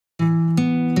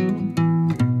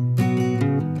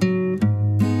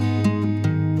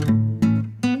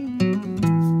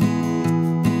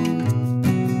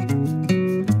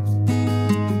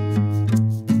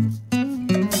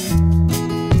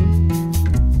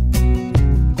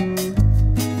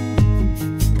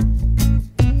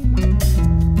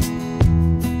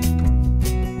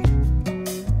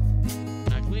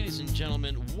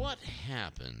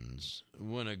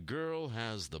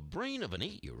brain of an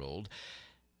 8-year-old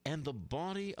and the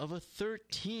body of a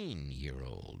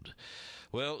 13-year-old.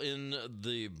 Well, in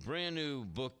the brand new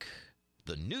book,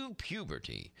 The New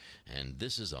Puberty, and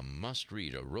this is a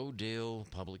must-read, a Rodale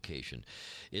publication.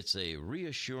 It's a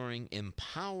reassuring,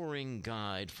 empowering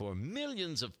guide for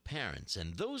millions of parents.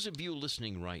 And those of you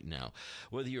listening right now,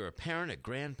 whether you're a parent, a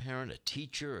grandparent, a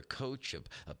teacher, a coach,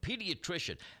 a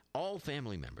pediatrician, all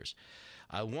family members,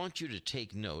 I want you to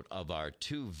take note of our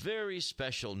two very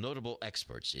special, notable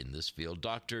experts in this field,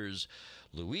 Doctors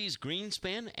Louise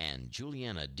Greenspan and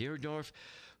Julianna Deardorff,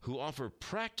 who offer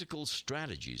practical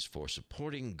strategies for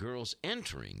supporting girls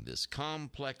entering this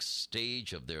complex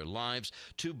stage of their lives.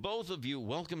 To both of you,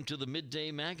 welcome to the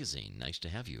Midday Magazine. Nice to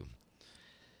have you.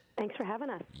 Thanks for having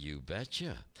us. You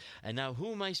betcha. And now,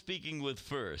 who am I speaking with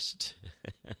first?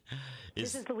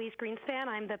 This is Louise Greenspan.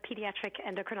 I'm the pediatric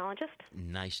endocrinologist.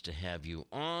 Nice to have you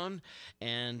on.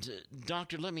 And,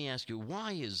 Doctor, let me ask you,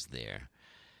 why is there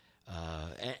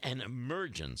an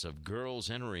emergence of girls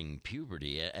entering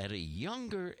puberty at a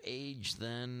younger age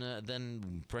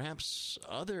than perhaps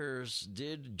others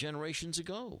did generations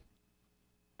ago?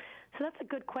 So that's a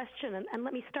good question, and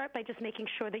let me start by just making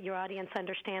sure that your audience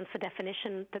understands the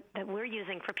definition that we're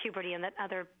using for puberty and that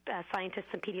other scientists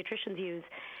and pediatricians use.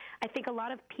 I think a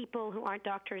lot of people who aren't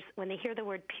doctors, when they hear the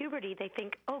word puberty, they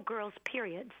think, oh, girls'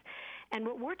 periods. And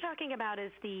what we're talking about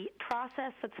is the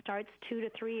process that starts 2 to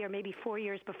 3 or maybe 4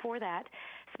 years before that,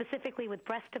 specifically with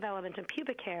breast development and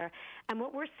pubic hair. And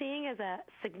what we're seeing is a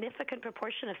significant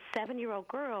proportion of 7-year-old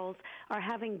girls are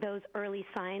having those early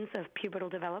signs of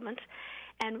pubertal development.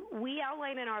 And we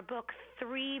outline in our book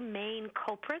 3 main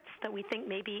culprits that we think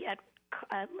may be at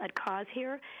cause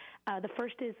here. The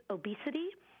first is obesity.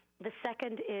 The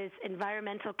second is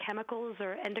environmental chemicals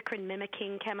or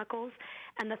endocrine-mimicking chemicals.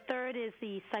 And the third is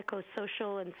the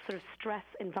psychosocial and sort of stress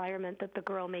environment that the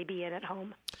girl may be in at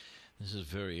home. This is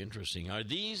very interesting. Are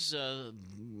these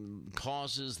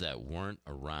causes that weren't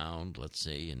around, let's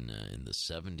say, in the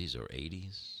 70s or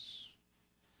 80s?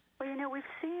 Well, we've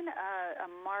seen a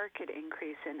marked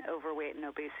increase in overweight and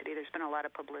obesity. There's been a lot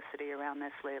of publicity around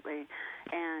this lately,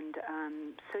 and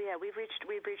we've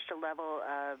reached a level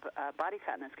of body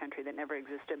fat in this country that never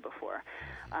existed before.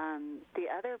 The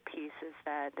other piece is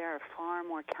that there are far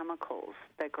more chemicals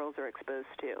that girls are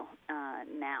exposed to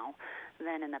now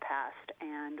than in the past,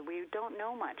 and we don't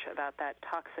know much about that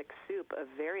toxic soup of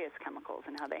various chemicals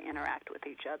and how they interact with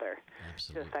each other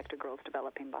to affect a girl's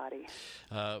developing body.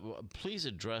 Please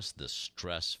address the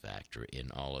stress factor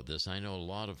in all of this. I know a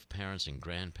lot of parents and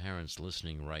grandparents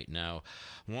listening right now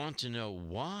want to know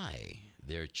why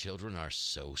their children are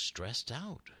so stressed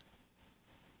out.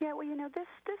 Yeah, well, this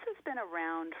has been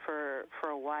around for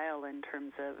a while in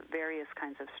terms of various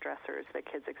kinds of stressors that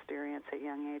kids experience at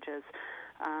young ages.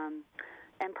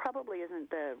 And probably isn't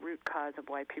the root cause of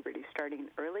why puberty is starting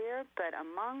earlier, but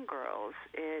among girls,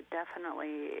 it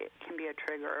definitely can be a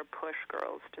trigger or push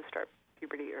girls to start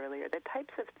puberty earlier. The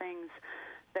types of things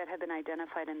that have been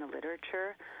identified in the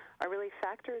literature are really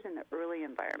factors in the early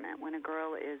environment when a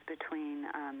girl is between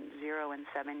 0 and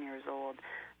 7 years old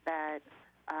that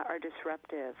are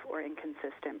disruptive or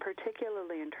inconsistent,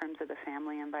 particularly in terms of the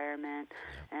family environment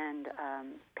and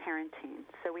parenting.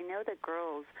 So we know that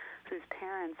girls whose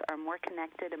parents are more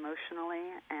connected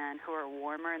emotionally and who are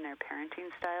warmer in their parenting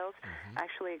styles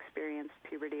actually experience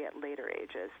puberty at later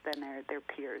ages than their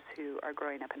peers who are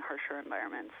growing up in harsher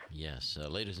environments. Yes,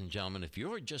 ladies and gentlemen, if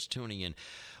you're just tuning in,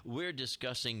 we're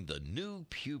discussing The New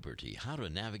Puberty, how to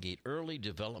navigate early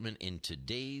development in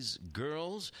today's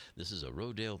girls. This is a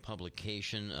Rodale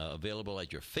publication available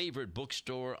at your favorite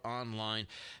bookstore online,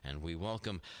 and we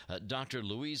welcome Dr.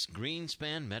 Louise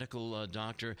Greenspan, medical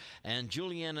doctor, and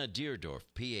Julianna Deardorff,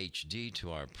 Ph.D.,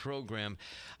 to our program.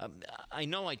 I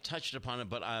know I touched upon it,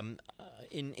 but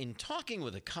in talking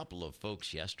with a couple of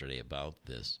folks yesterday about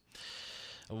this,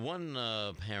 one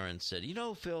parent said,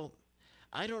 Phil,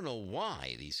 I don't know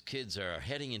why these kids are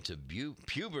heading into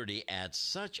puberty at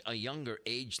such a younger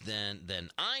age than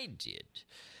I did.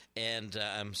 And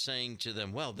I'm saying to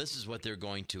them, well, this is what they're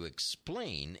going to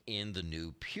explain in The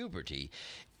New Puberty.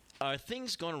 Are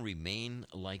things going to remain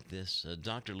like this?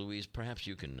 Dr. Louise, perhaps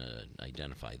you can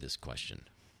identify this question.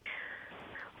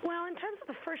 Well, in terms of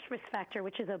the first risk factor,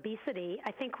 which is obesity,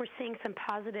 I think we're seeing some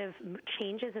positive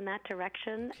changes in that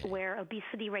direction where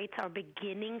obesity rates are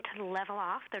beginning to level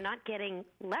off. They're not getting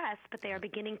less, but they are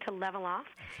beginning to level off.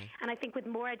 And I think with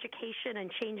more education and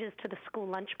changes to the school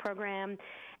lunch program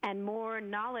and more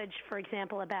knowledge, for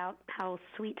example, about how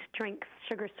sweet drinks,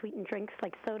 sugar-sweetened drinks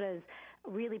like sodas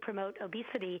really promote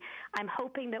obesity, I'm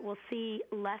hoping that we'll see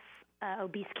less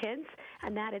obese kids,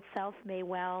 and that itself may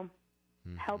well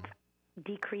help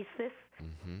decrease this.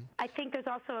 I think there's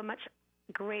also a much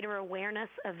greater awareness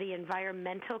of the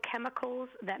environmental chemicals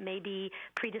that may be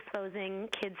predisposing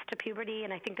kids to puberty,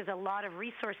 and I think there's a lot of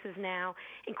resources now,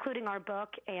 including our book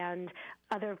and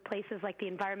other places like the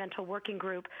Environmental Working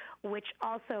Group, which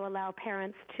also allow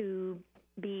parents to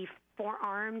be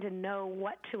forearmed and know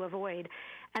what to avoid.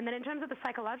 And then in terms of the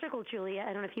psychological, Julia,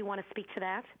 I don't know if you want to speak to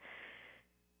that.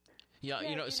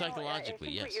 Yeah, psychologically,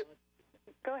 yes.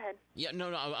 Go ahead. Yeah,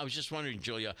 no, I was just wondering,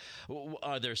 Julia,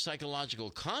 are there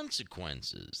psychological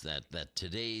consequences that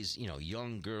today's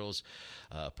young girls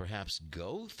perhaps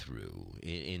go through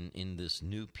in this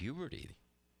new puberty?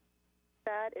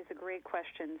 That is a great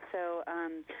question. So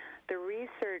the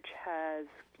research has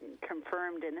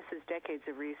confirmed, and this is decades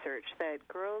of research, that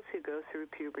girls who go through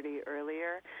puberty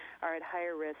earlier are at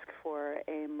higher risk for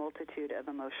a multitude of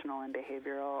emotional and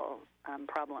behavioral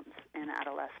problems in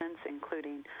adolescence,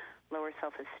 including lower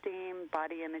self-esteem,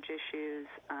 body image issues,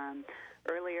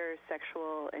 earlier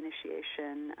sexual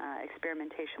initiation,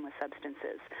 experimentation with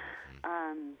substances.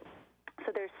 So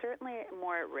they're certainly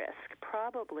more at risk,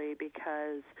 probably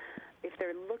because if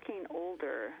they're looking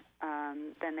older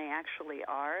than they actually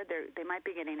are, they might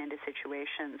be getting into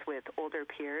situations with older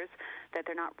peers that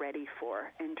they're not ready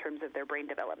for in terms of their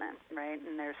brain development, right?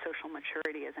 And their social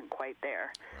maturity isn't quite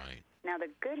there. Right. Now,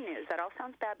 the good news, that all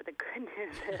sounds bad, but the good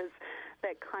news is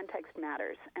that context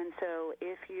matters. And so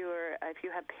if you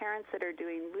have parents that are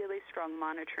doing really strong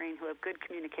monitoring, who have good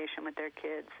communication with their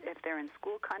kids, if they're in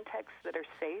school contexts that are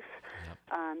safe,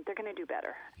 they're going to do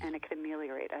better, and it can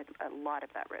ameliorate a lot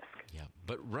of that risk. Yeah,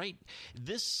 but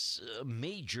this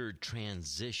major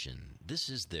transition, this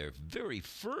is their very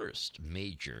first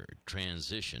major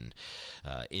transition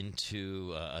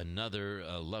into another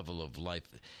level of life.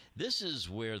 This is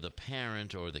where the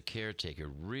parent or the caretaker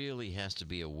really has to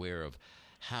be aware of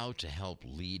how to help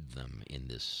lead them in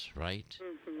this, right?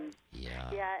 Yeah.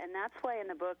 Yeah, and that's why in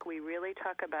the book we really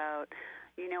talk about,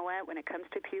 you know what, when it comes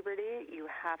to puberty, you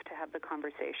have to have the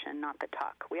conversation, not the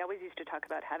talk. We always used to talk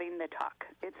about having the talk.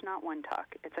 It's not one talk.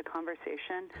 It's a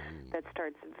conversation that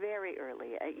starts very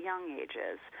early, at young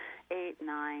ages, 8,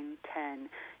 9, 10.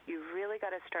 You've really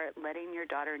got to start letting your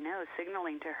daughter know,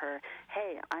 signaling to her,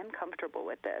 hey, I'm comfortable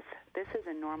with this. This is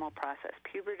a normal process.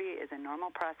 Puberty is a normal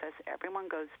process. Everyone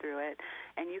goes through it,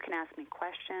 and you can ask me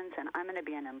questions, and I'm going to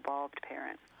be an involved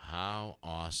parent. How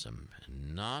awesome.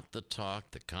 Not the talk,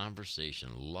 the conversation.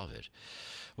 Love it.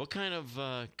 What kind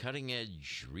of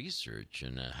cutting-edge research,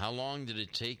 and how long did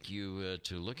it take you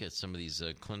to look at some of these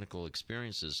clinical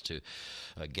experiences to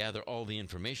gather all the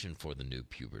information for the new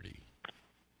puberty?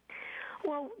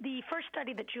 Well, the first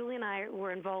study that Julie and I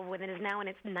were involved with is now in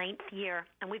its 9th year,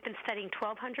 and we've been studying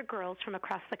 1,200 girls from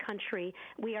across the country.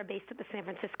 We are based at the San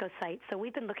Francisco site, so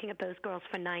we've been looking at those girls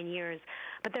for 9 years.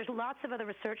 But there's lots of other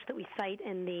research that we cite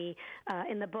in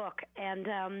the book,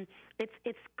 and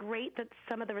it's great that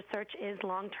some of the research is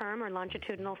long-term or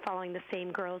longitudinal, following the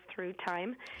same girls through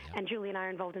time. And Julie and I are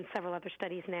involved in several other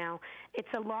studies now.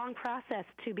 It's a long process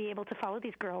to be able to follow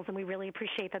these girls, and we really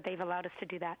appreciate that they've allowed us to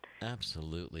do that.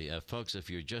 Absolutely. Folks, if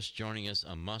you're just joining us,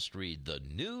 a must-read, The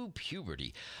New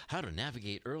Puberty, How to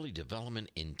Navigate Early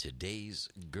Development in Today's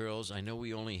Girls. I know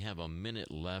we only have a minute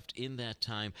left. In that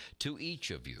time, to each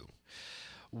of you,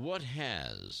 what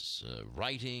has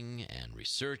writing and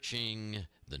researching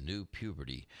The New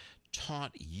Puberty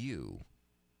taught you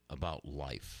about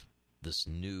life, this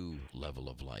new level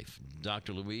of life?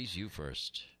 Dr. Louise, you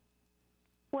first.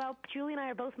 Well, Julie and I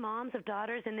are both moms of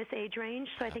daughters in this age range,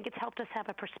 so I think it's helped us have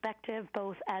a perspective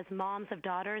both as moms of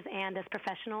daughters and as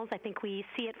professionals. I think we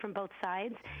see it from both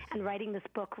sides, and writing this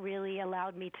book really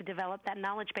allowed me to develop that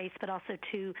knowledge base, but also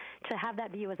to have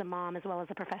that view as a mom as well as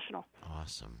a professional.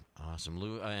 Awesome.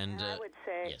 Lou, and I would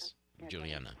say... Yes,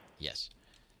 Julianna, yes.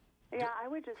 Yeah, I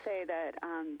would just say that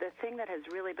the thing that has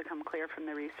really become clear from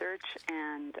the research,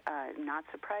 and not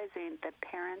surprising, that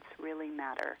parents really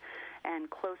matter, and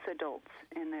close adults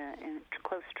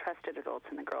close trusted adults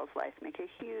in the girl's life make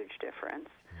a huge difference.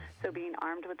 So being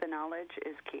armed with the knowledge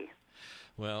is key.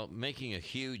 Well, making a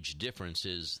huge difference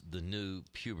is the new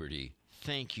puberty.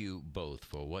 Thank you both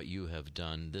for what you have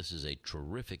done. This is a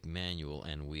terrific manual,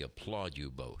 and we applaud you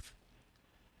both.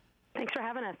 Thanks for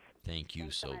having us. Thank you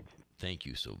Thanks so much. Thank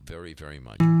you so very, very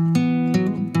much.